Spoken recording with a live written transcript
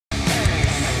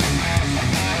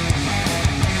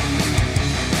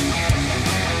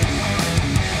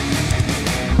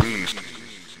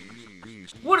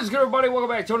What is good, everybody?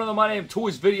 Welcome back to another My Damn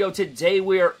Toys video. Today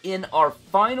we are in our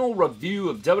final review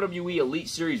of WWE Elite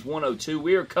Series 102.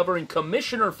 We are covering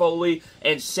Commissioner Foley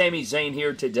and Sami Zayn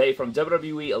here today from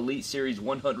WWE Elite Series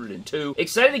 102.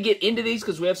 Excited to get into these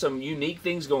because we have some unique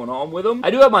things going on with them. I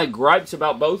do have my gripes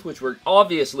about both, which we're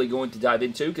obviously going to dive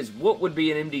into, because what would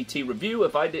be an MDT review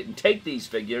if I didn't take these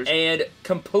figures and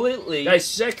completely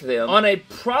dissect them on a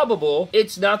probable,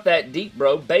 it's not that deep,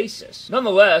 bro, basis.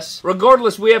 Nonetheless,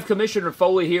 regardless, we have Commissioner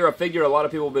Foley here, a figure a lot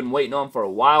of people have been waiting on for a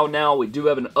while now. We do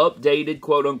have an updated,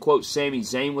 quote-unquote, Sami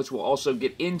Zayn, which we'll also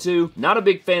get into. Not a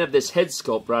big fan of this head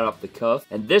sculpt right off the cuff,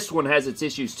 and this one has its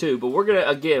issues too, but we're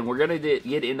gonna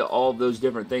get into all of those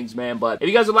different things, man. But if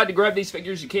you guys would like to grab these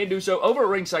figures, you can do so over at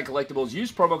Ringside Collectibles.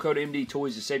 Use promo code MD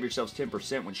Toys to save yourselves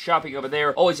 10% when shopping over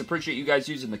there. Always appreciate you guys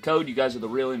using the code. You guys are the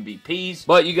real MVPs.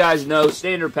 But you guys know,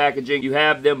 standard packaging, you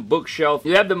have them bookshelf,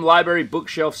 you have them library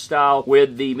bookshelf style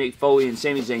with the Mick Foley and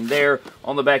Sami Zayn there.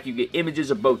 On the back, you get images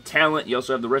of both talent. You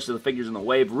also have the rest of the figures in the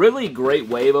wave. Really great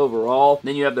wave overall.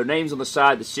 Then you have their names on the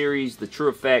side, the series, the true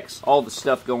effects, all the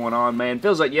stuff going on, man.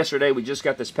 Feels like yesterday we just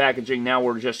got this packaging. Now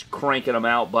we're just cranking them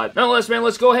out. But nonetheless, man,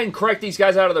 let's go ahead and crack these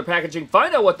guys out of their packaging.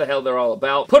 Find out what the hell they're all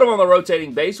about. Put them on the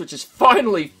rotating base, which is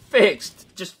finally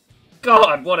fixed. Just,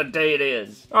 God, what a day it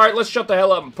is. All right, let's shut the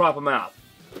hell up and prop them out.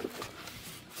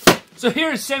 So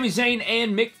here is Sami Zayn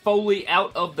and Mick Foley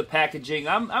out of the packaging.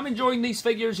 I'm enjoying these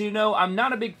figures, you know. I'm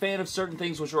not a big fan of certain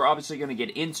things, which we're obviously going to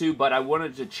get into, but I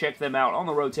wanted to check them out on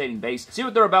the rotating base, see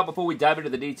what they're about before we dive into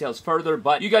the details further.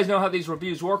 But you guys know how these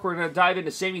reviews work. We're going to dive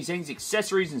into Sami Zayn's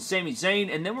accessories and Sami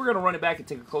Zayn, and then we're going to run it back and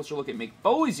take a closer look at Mick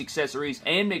Foley's accessories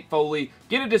and Mick Foley,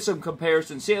 get into some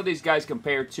comparisons, see how these guys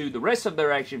compare to the rest of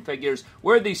their action figures,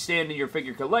 where these stand in your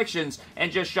figure collections,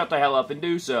 and just shut the hell up and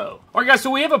do so. Alright guys,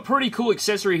 so we have a pretty cool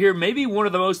accessory here, maybe one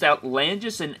of the most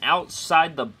outlandish and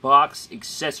outside-the-box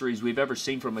accessories we've ever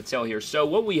seen from Mattel here. So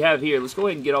what we have here, let's go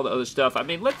ahead and get all the other stuff. I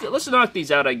mean, let's knock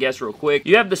these out, I guess, real quick.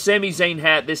 You have the Sami Zayn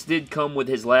hat. This did come with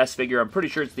his last figure. I'm pretty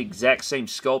sure it's the exact same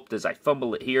sculpt as I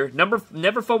fumble it here.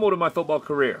 Never fumbled in my football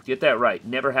career. Get that right.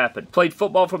 Never happened. Played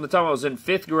football from the time I was in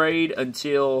 5th grade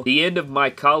until the end of my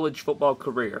college football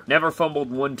career. Never fumbled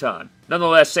one time.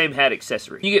 Nonetheless, same hat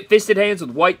accessory. You get fisted hands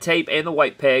with white tape and the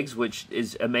white pegs, which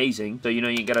is amazing. So, you know,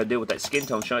 you gotta deal with that skin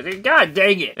tone showing. God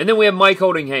dang it! And then we have Mike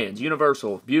holding hands.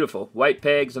 Universal. Beautiful. White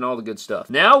pegs and all the good stuff.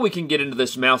 Now we can get into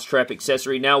this mousetrap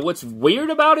accessory. Now, what's weird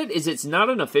about it is it's not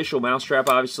an official mousetrap,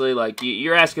 obviously. Like,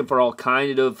 you're asking for all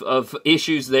kind of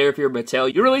issues there if you're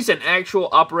Mattel. You release an actual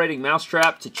operating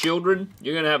mousetrap to children,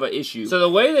 you're gonna have an issue. So the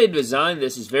way they designed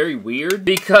this is very weird,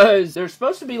 because there's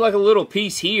supposed to be like a little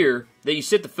piece here that you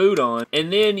sit the food on,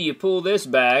 and then you pull this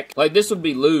back, like this would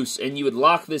be loose, and you would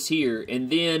lock this here, and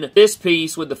then this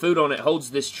piece with the food on it holds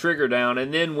this trigger down,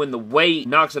 and then when the weight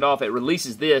knocks it off, it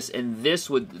releases this, and this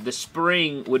would, the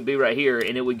spring would be right here,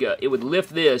 and it would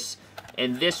lift this,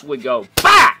 and this would go,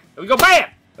 bah! It would go bam!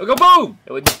 It would go boom!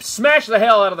 It would smash the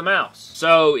hell out of the mouse.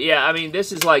 So, yeah, I mean,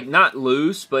 this is, like, not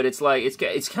loose, but it's, like,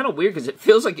 it's kind of weird because it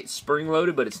feels like it's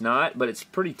spring-loaded, but it's not. But it's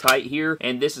pretty tight here,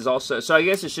 and this is also... So, I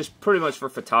guess it's just pretty much for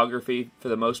photography for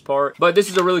the most part. But this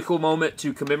is a really cool moment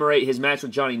to commemorate his match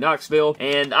with Johnny Knoxville,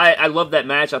 and I love that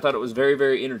match. I thought it was very,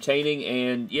 very entertaining,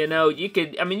 and, you know, you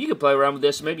could play around with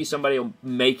this. Maybe somebody will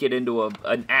make it into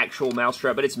an actual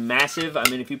mousetrap, but it's massive. I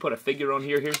mean, if you put a figure on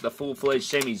here, here's the full-fledged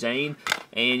Sami Zayn,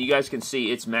 and you guys can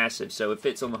see it's massive, so it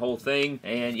fits on the whole thing.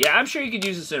 And yeah, I'm sure you could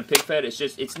use this in a pig fed. It's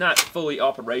just, it's not fully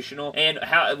operational. And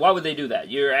why would they do that?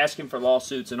 You're asking for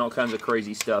lawsuits and all kinds of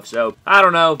crazy stuff. So I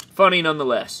don't know, funny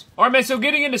nonetheless. Alright, man, so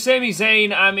getting into Sami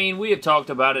Zayn, I mean, we have talked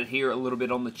about it here a little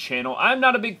bit on the channel. I'm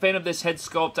not a big fan of this head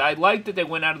sculpt. I like that they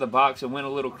went out of the box and went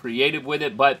a little creative with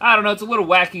it, but I don't know, it's a little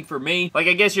wacky for me. Like,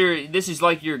 I guess this is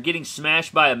like you're getting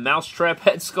smashed by a mousetrap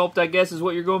head sculpt, I guess is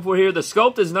what you're going for here. The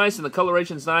sculpt is nice and the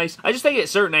coloration's nice. I just think at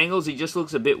certain angles he just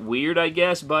looks a bit weird, I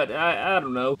guess, but I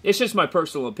don't know. It's just my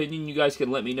personal opinion. You guys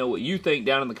can let me know what you think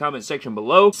down in the comment section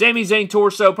below. Sami Zayn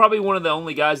torso, probably one of the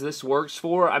only guys this works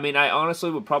for. I mean, I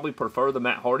honestly would probably prefer the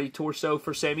Matt Hardy torso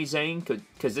for Sami Zayn,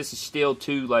 because this is still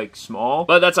too, like, small.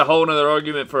 But that's a whole nother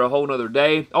argument for a whole nother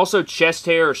day. Also, chest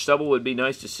hair or stubble would be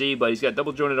nice to see, but he's got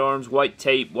double jointed arms, white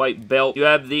tape, white belt. You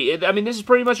have I mean, this is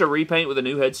pretty much a repaint with a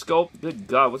new head sculpt. Good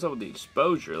God, what's up with the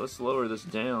exposure? Let's lower this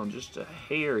down just a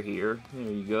hair here.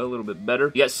 There you go, a little bit better.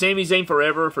 better. You got Sami Zayn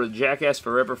Forever for the Jackass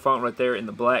Forever font right there in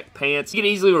the black pants. You can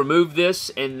easily remove this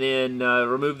and then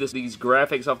remove these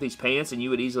graphics off these pants, and you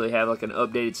would easily have like an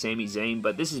updated Sami Zayn,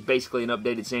 but this is basically an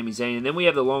updated Sami Zayn. And then we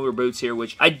have the longer boots here,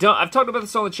 which I've talked about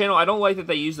this on the channel. I don't like that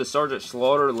they use the Sergeant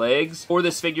Slaughter legs for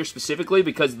this figure specifically,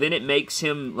 because then it makes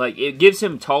him, like, it gives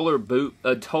him a taller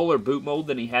boot mold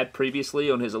than he had previously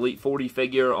on his Elite 40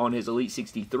 figure, on his Elite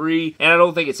 63, and I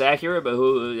don't think it's accurate, but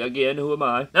who am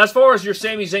I? Now, as far as your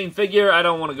Sami Zayn figure, I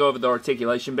don't want to go over the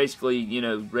articulation. Basically, you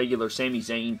know, regular Sami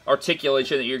Zayn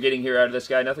articulation that you're getting here out of this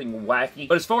guy, nothing wacky.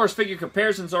 But as far as figure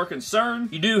comparisons are concerned,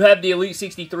 you do have the Elite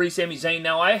 63 Sami Zayn.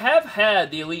 Now, I have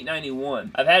had the Elite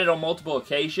 91. I've had it on multiple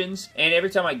occasions, and every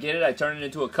time I get it, I turn it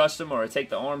into a custom, or I take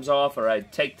the arms off, or I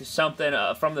take something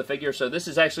from the figure. So this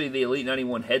is actually the Elite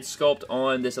 91 head sculpt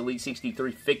on this Elite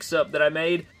 63 fix-up that I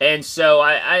made, and so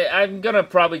I'm gonna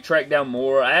probably track down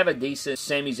more. I have a decent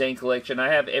Sami Zayn collection. I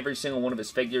have every single one of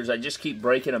his figures. I just keep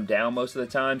breaking them down most of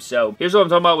the time. So here's what I'm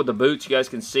talking about with the boots. You guys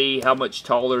can see how much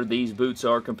taller these boots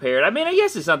are compared. I mean, I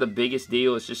guess it's not the biggest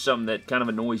deal. It's just something that kind of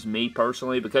annoys me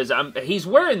personally, because he's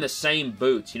wearing the same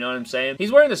boots, you know what I'm saying?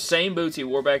 He's wearing the same boots he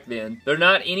wore back then. They're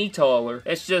not any taller.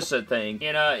 It's just a thing.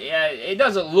 You know, yeah, it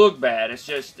doesn't look bad. It's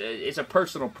just, it's a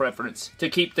personal preference to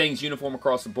keep things uniform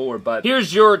across the board. But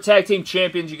here's your tag team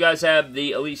champions. You guys have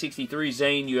the Elite 63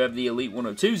 Zayn, you have the Elite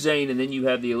 102 Zayn, and then you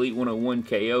have the Elite 101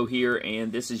 KO here,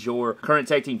 and this is your current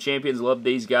tag team champions. Love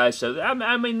these guys. So,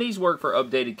 I mean, these work for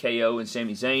updated KO and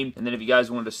Sami Zayn, and then if you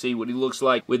guys wanted to see what he looks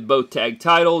like with both tag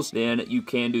titles, then you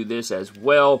can do this as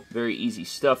well. Very easy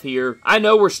stuff here. I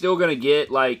know we're still going to get,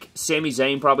 like, Sami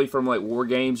Zayn probably from, like, War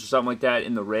Games or something like that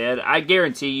in the red. I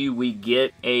guarantee you we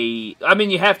get I mean,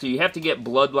 you have to get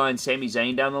Bloodline Sami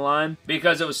Zayn down the line,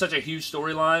 because it was such a huge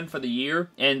storyline for the year,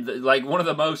 and, like, one of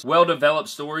the most well-developed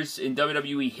stories in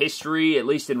WWE history, at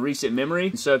least in recent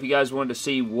memory. So if you guys wanted to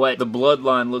see what the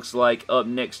Bloodline looks like up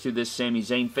next to this Sami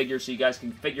Zayn figure, so you guys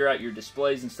can figure out your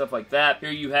displays and stuff like that,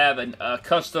 here you have a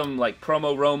custom, like,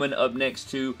 promo Roman up next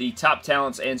to the Top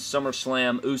Talents and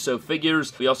SummerSlam Uso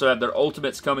figures. We also have their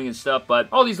Ultimates coming and stuff, but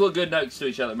all these look good next to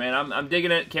each other, man. I'm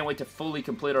digging it. Can't wait to fully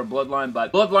complete our Bloodline.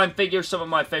 But Bloodline figures, some of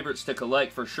my favorites to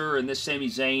collect for sure, and this Sami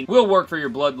Zayn will work for your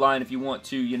Bloodline if you want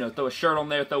to, you know, throw a shirt on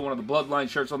there, throw one of the Bloodline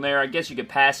shirts on there. I guess you could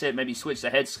pass it, maybe switch the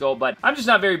head sculpt, but I'm just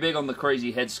not very big on the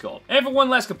crazy head sculpt. And for one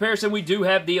last comparison, we do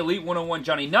have the Elite 101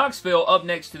 Johnny Knoxville up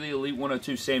next to the Elite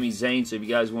 102 Sami Zayn, so if you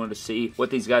guys wanted to see what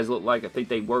these guys look like, I think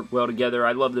they work well together.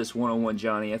 I love this 101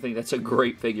 Johnny. I think that's a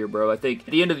great figure, bro. I think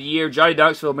at the end of the year, Johnny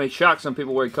Knoxville may shock some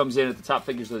people where he comes in at the top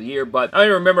figures of the year, but I don't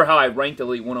even remember how I ranked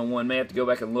Elite 101. May have to go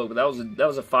back and look, but that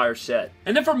was a fire set.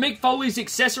 And then for Mick Foley's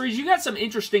accessories, you got some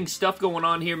interesting stuff going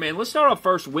on here, man. Let's start off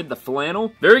first with the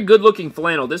flannel. Very good looking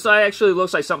flannel. This actually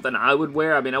looks like something I would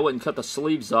wear. I mean, I wouldn't cut the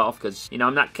sleeves off because, you know,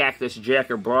 I'm not Cactus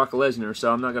Jack or Brock Lesnar,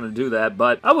 so I'm not going to do that,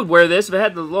 but I would wear this if it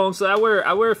had the long sleeve.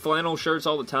 I wear flannel shirts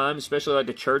all the time, especially like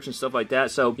to church and stuff like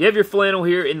that. So you have your flannel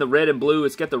here in the red and blue.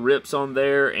 It's got the rips on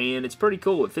there, and it's pretty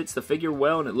cool. It fits the figure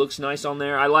well, and it looks nice on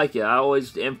there. I like it. I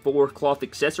always am for cloth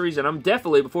accessories, and I'm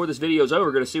definitely, before this video is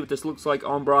over, going to see what this looks like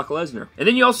on Brock Lesnar. And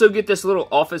then you also get this little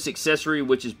office accessory,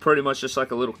 which is pretty much just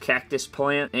like a little cactus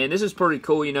plant, and this is pretty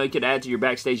cool. You know, you could add to your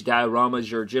backstage dioramas,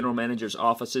 your general manager's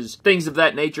offices, things of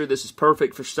that nature. This is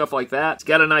perfect for stuff like that. It's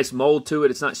got a nice mold to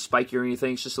it. It's not spiky or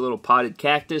anything. It's just a little potted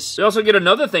cactus. You also get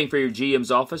another thing for your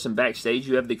GM's office and backstage.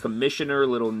 You have the commissioner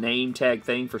little name tag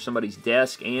thing for somebody's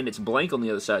desk, and it's blank on the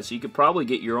other side, so you could probably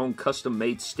get your own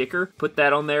custom-made sticker, put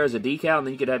that on there as a decal, and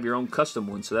then you could have your own custom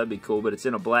one, so that'd be cool, but it's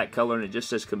in a black color, and it just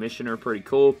says commissioner. Pretty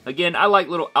cool. Again, I like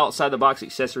little outside-the-box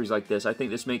accessories like this. I think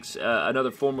this makes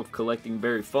another form of collecting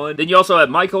very fun. Then you also have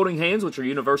mic holding hands, which are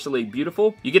universally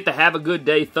beautiful. You get the have a good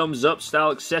day thumbs up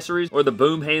style accessories, or the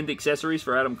boom hand accessories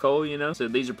for Adam Cole, you know, so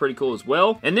these are pretty cool as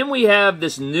well. And then we have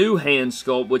this new hand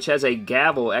sculpt, which has a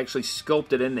gavel actually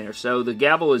sculpted in there. So the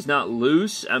gavel is not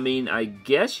loose. I mean, I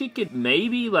guess you could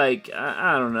maybe, like,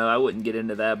 I don't know, I wouldn't get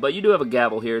into that, but you do have a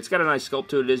gavel here. It's got a nice sculpt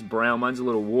to it. It is brown. Mine's a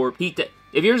little warped.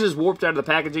 If yours is warped out of the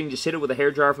packaging, just hit it with a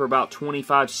hairdryer for about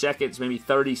 25 seconds, maybe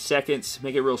 30 seconds.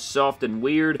 Make it real soft and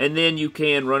weird. And then you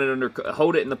can run it under,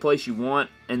 hold it in the place you want,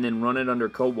 and then run it under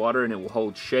cold water, and it will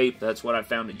hold shape. That's what I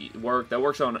found to work. That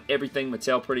works on everything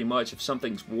Mattel pretty much if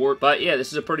something's warped. But yeah,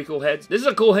 this is a pretty cool head. This is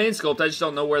a cool hand sculpt. I just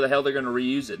don't know where the hell they're going to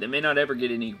reuse it. They may not ever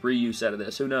get any reuse out of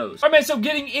this. Who knows? All right, man, so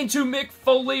getting into Mick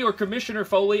Foley or Commissioner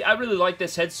Foley, I really like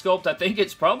this head sculpt. I think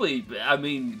it's probably, I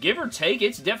mean, give or take,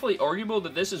 it's definitely arguable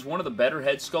that this is one of the better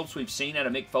head sculpts we've seen out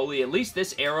of Mick Foley, at least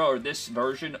this era or this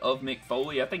version of Mick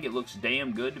Foley. I think it looks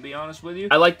damn good, to be honest with you.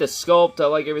 I like the sculpt. I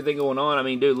like everything going on. I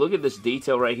mean, dude, look at this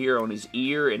detail right here on his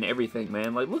ear and everything,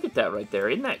 man. Like, look at that right there.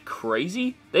 Isn't that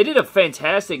crazy? They did a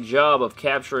fantastic job of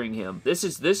capturing him. This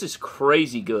is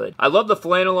crazy good. I love the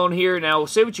flannel on here. Now,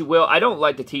 say what you will, I don't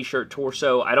like the t-shirt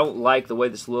torso. I don't like the way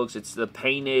this looks. It's the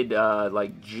painted,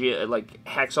 like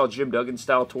Hacksaw Jim Duggan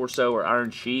style torso or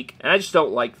Iron Sheik, and I just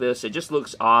don't like this. It just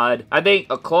looks odd. I think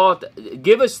a cloth,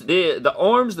 give us the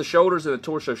arms, the shoulders, and the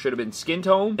torso should have been skin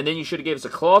tone, and then you should have given us a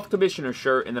cloth commissioner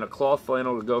shirt and then a cloth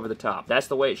flannel to go over the top. That's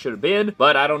the way it should have been,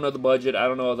 but I don't know the budget. I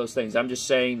don't know all those things. I'm just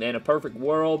saying, in a perfect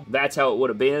world, that's how it would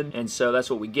have been, and so that's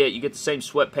what we get. You get the same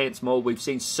sweatpants mold we've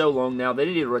seen so long now. They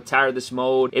need to retire this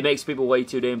mold. It makes people way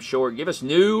too damn short. Give us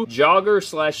new jogger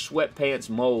slash sweatpants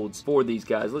molds for these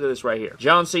guys. Look at this right here.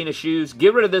 John Cena shoes.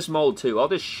 Get rid of this mold too. All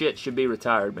this shit should be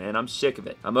retired, man. I'm sick of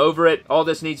it. I'm over it. All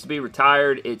this needs to be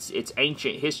retired. It's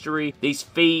ancient history. These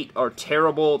feet are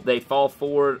terrible. They fall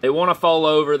forward. They want to fall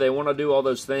over. They want to do all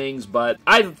those things, but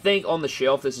I think on the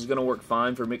shelf this is going to work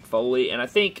fine for Mick Foley, and I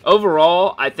think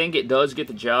overall, I think it does get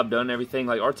the job done and everything.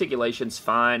 Like, articulation's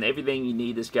fine. Everything you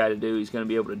need this guy to do, he's going to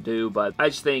be able to do, but I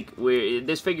just think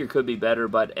this figure could be better,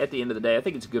 but at the end of the day, I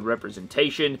think it's a good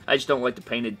representation. I just don't like the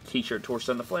painted t-shirt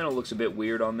torso. The flannel looks a bit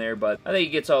weird on there, but I think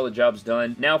it gets all the jobs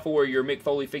done. Now for your Mick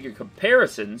Foley figure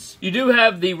comparisons. You do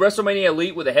have the WrestleMania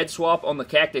Elite with a head swap on the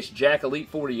Cactus Jack Elite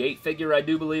 48 figure, I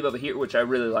do believe, over here, which I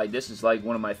really like. This is like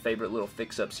one of my favorite little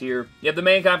fix-ups here. You have the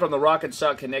Mankind from the Rock and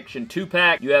Sock Connection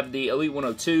 2-pack. You have the Elite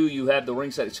 102. You have the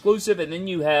ringside exclusive, and then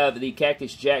you have the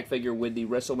Cactus Jack figure with the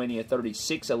WrestleMania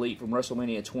 36 Elite from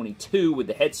WrestleMania 22 with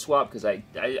the head swap, because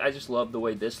I just love the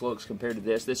way this looks compared to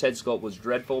this. This head sculpt was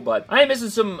dreadful, but I am missing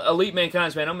some Elite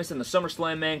Mankinds, man. I'm missing the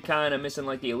SummerSlam Mankind. I'm missing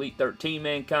like the Elite 13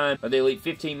 Mankind, or the Elite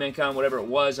 15 Mankind, whatever it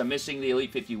was. I'm missing the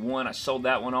Elite 51. I sold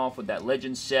that one off with that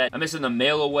Legend set. I'm missing the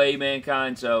Mail Away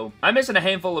Mankind, so I'm missing a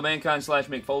handful of Mankind slash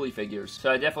Mick Foley figures,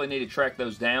 so I definitely need to track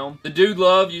those down. The Dude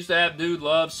Love, used to have Dude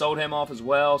Love, sold him off as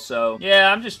well, so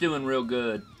yeah, I'm just doing real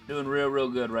good. Doing real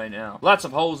good right now. Lots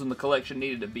of holes in the collection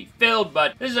needed to be filled,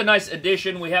 but this is a nice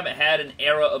addition. We haven't had an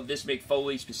era of this Mick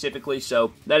Foley specifically,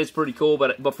 so that is pretty cool.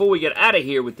 But before we get out of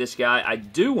here with this guy, I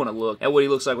do want to look at what he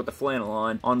looks like with the flannel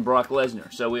on Brock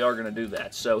Lesnar. So we are going to do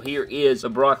that. So here is the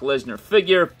Brock Lesnar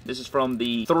figure. This is from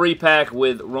the 3-pack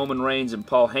with Roman Reigns and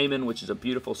Paul Heyman, which is a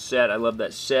beautiful set. I love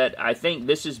that set. I think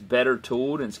this is better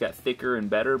tooled and it's got thicker and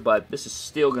better, but this is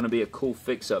still going to be a cool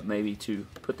fix-up maybe to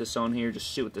put this on here,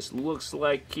 just see what this looks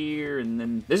like here, and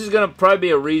then this is going to probably be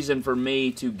a reason for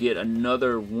me to get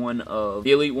another one of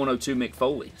the Elite 102 Mick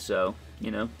Foley. So,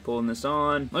 you know, pulling this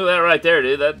on. Look at that right there,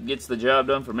 dude. That gets the job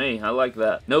done for me. I like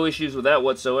that. No issues with that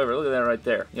whatsoever. Look at that right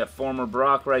there. You got former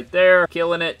Brock right there,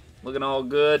 killing it. Looking all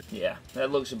good. Yeah,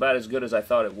 that looks about as good as I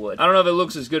thought it would. I don't know if it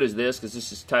looks as good as this, because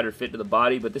this is tighter fit to the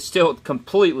body, but this still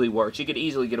completely works. You could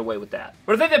easily get away with that.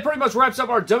 But I think that pretty much wraps up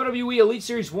our WWE Elite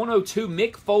Series 102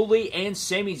 Mick Foley and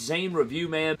Sami Zayn review,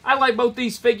 man. I like both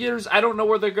these figures. I don't know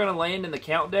where they're going to land in the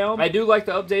countdown. I do like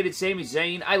the updated Sami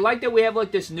Zayn. I like that we have,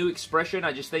 like, this new expression.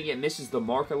 I just think it misses the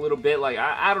mark a little bit. Like,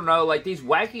 I don't know. Like, these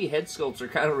wacky head sculpts are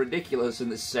kind of ridiculous in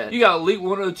this set. You got Elite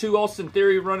 102 Austin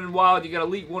Theory running wild. You got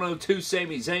Elite 102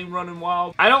 Sami Zayn running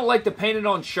wild. I don't like the painted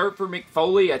on shirt for Mick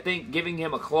Foley. I think giving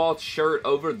him a cloth shirt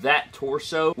over that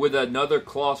torso with another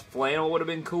cloth flannel would have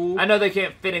been cool. I know they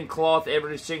can't fit in cloth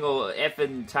every single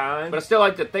effing time, but I still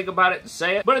like to think about it and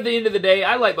say it. But at the end of the day,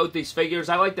 I like both these figures.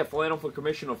 I like the flannel for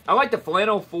Commissioner. I like the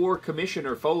flannel for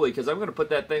Commissioner Foley because I'm gonna put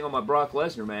that thing on my Brock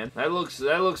Lesnar, man. That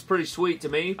looks pretty sweet to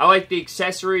me. I like the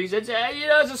accessories. It's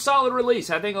it's a solid release.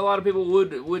 I think a lot of people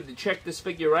would check this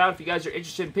figure out. If you guys are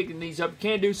interested in picking these up, you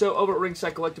can do so over at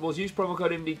Ringside Collectibles. Use promo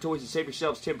code MD Toys to save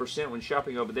yourselves 10% when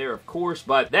shopping over there, of course.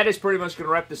 But that is pretty much going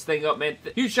to wrap this thing up, man.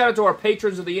 Huge shout out to our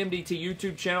patrons of the MDT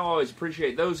YouTube channel. I always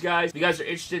appreciate those guys. If you guys are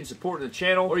interested in supporting the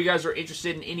channel, or you guys are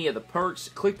interested in any of the perks,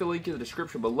 click the link in the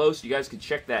description below so you guys can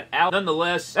check that out.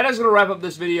 Nonetheless, that is going to wrap up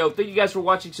this video. Thank you guys for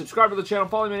watching. Subscribe to the channel.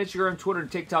 Follow me on Instagram, Twitter,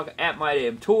 and TikTok at My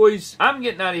Damn Toys. I'm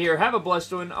getting out of here. Have a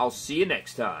blessed one. I'll see you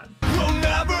next time. We'll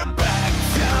never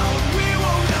back down. We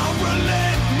will not relent.